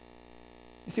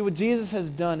 You see, what Jesus has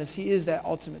done is he is that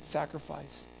ultimate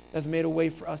sacrifice that's made a way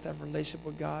for us to have a relationship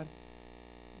with God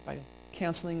by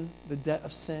canceling the debt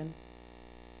of sin.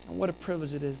 And what a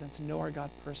privilege it is then to know our God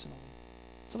personally.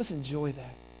 So let's enjoy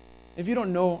that. If you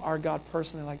don't know our God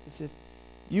personally like this, if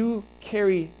you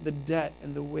carry the debt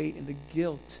and the weight and the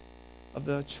guilt of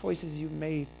the choices you've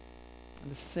made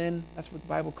and the sin, that's what the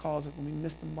Bible calls it. When we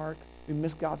miss the mark, we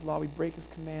miss God's law, we break his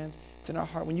commands. It's in our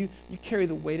heart. When you carry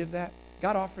the weight of that,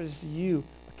 God offers you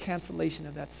a cancellation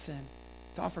of that sin,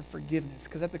 to offer forgiveness.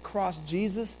 Because at the cross,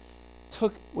 Jesus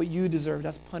took what you deserved,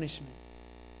 that's punishment.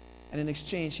 And in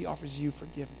exchange, he offers you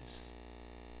forgiveness.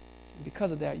 And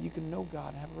because of that, you can know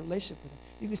God and have a relationship with him.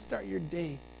 You can start your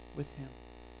day with him.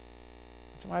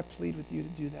 So I plead with you to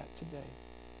do that today.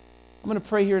 I'm going to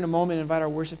pray here in a moment and invite our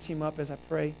worship team up as I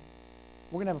pray.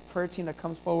 We're going to have a prayer team that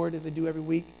comes forward as they do every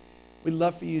week. We'd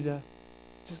love for you to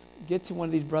just get to one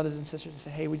of these brothers and sisters and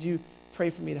say, hey, would you pray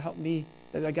for me to help me,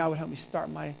 that God would help me start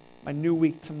my new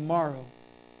week tomorrow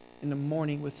in the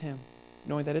morning with him,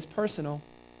 knowing that it's personal.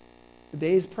 The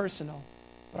day is personal,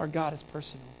 but our God is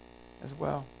personal as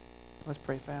well. Let's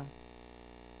pray, fam.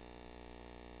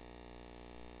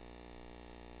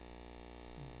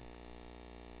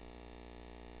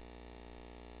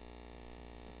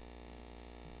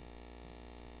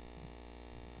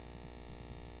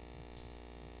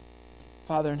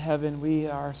 Father in heaven, we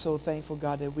are so thankful,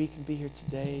 God, that we can be here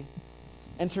today,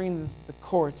 entering the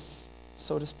courts,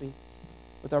 so to speak,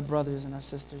 with our brothers and our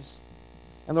sisters.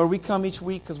 And Lord, we come each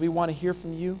week because we want to hear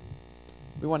from you.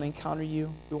 We want to encounter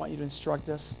you. We want you to instruct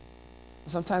us.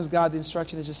 And sometimes, God, the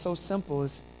instruction is just so simple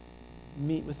as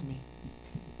meet with me,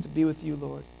 to be with you,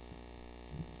 Lord.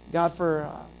 God,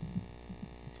 for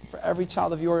every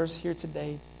child of yours here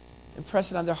today,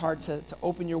 impress it on their heart to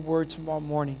open your word tomorrow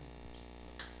morning,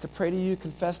 to pray to you,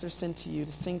 confess their sin to you,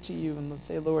 to sing to you, and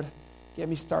say, Lord, get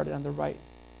me started on the right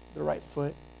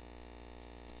foot.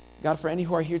 God, for any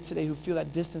who are here today who feel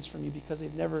that distance from you because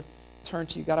they've never turned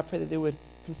to you, God, I pray that they would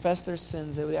confess their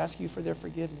sins. They would ask you for their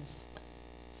forgiveness,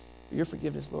 for your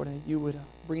forgiveness, Lord, and that you would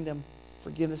bring them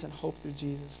forgiveness and hope through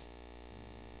Jesus.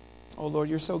 Oh, Lord,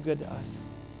 you're so good to us.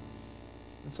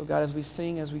 And so, God, as we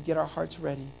sing, as we get our hearts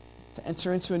ready to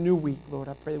enter into a new week, Lord,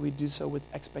 I pray that we do so with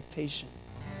expectation,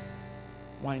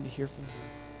 wanting to hear from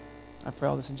you. I pray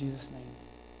all this in Jesus'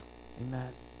 name.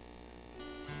 Amen.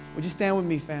 Would you stand with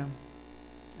me, fam,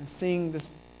 and sing this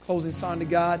closing song to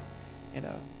God and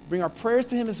bring our prayers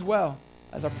to him as well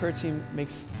as our prayer team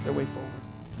makes their way forward.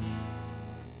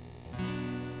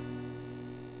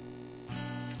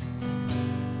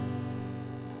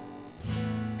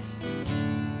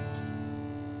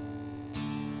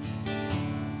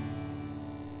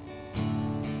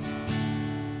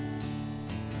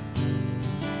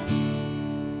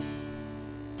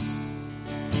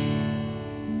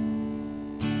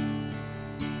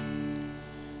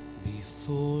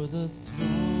 Before the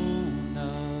throne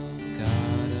of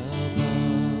God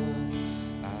above,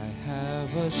 I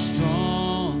have a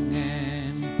strong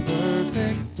and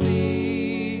perfect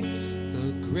plea.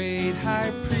 The great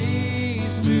high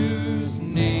priest whose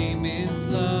name is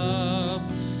love,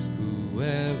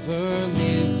 whoever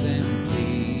lives and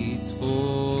pleads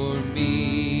for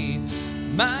me.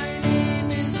 My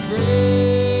name is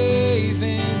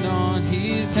graven on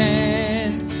his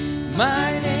hand.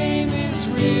 My name is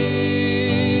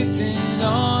written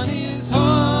on his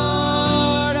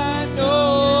heart. I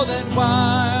know that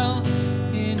while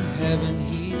in heaven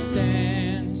he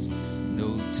stands,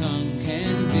 no tongue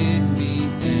can bid me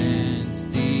thence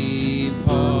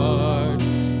depart.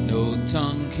 No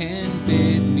tongue can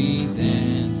bid me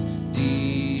thence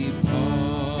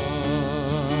depart.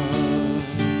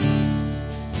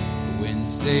 When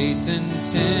Satan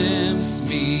tempts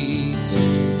me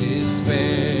to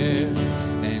despair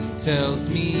and tells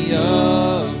me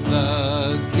of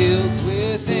the guilt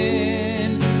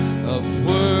within,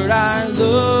 upward I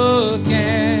look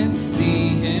and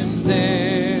see him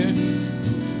there,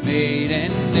 who made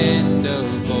an end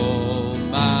of all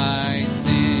my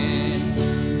sin.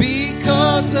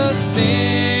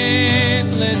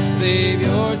 sinless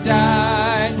Savior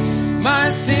died. My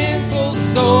sinful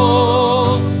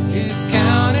soul is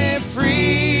counted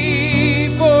free,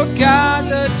 for God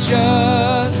the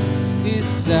just is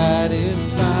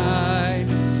satisfied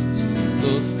to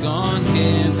look on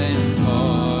him and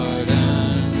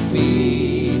pardon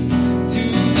me, to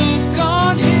look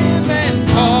on him and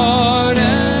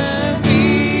pardon me.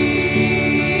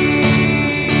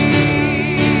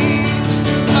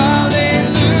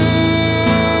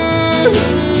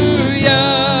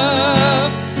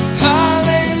 Hallelujah,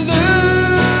 hallelujah,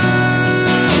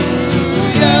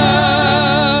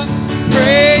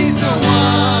 praise the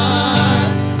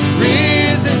one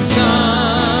risen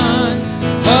Son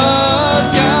of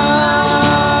God.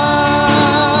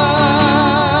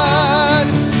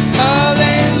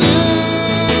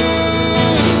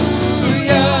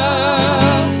 Hallelujah,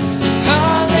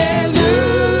 hallelujah,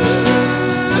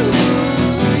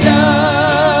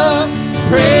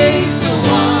 praise the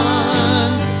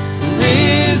one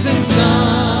risen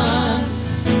Son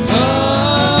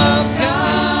of God.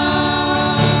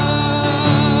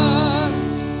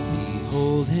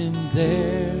 Behold him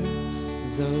there,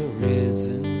 the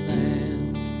risen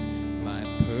Lamb, my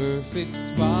perfect,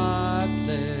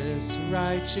 spotless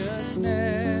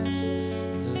righteousness,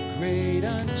 the great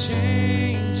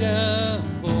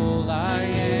unchangeable I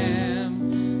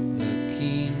am, the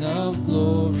King of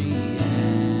glory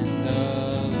and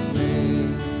of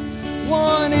grace.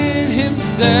 One in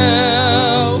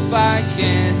himself, I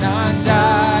cannot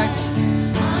die.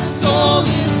 My soul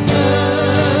is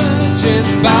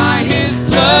purchased by his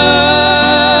blood.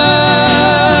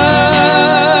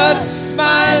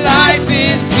 My life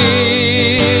is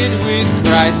hid with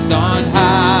Christ on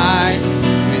high,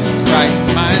 with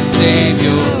Christ my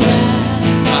Savior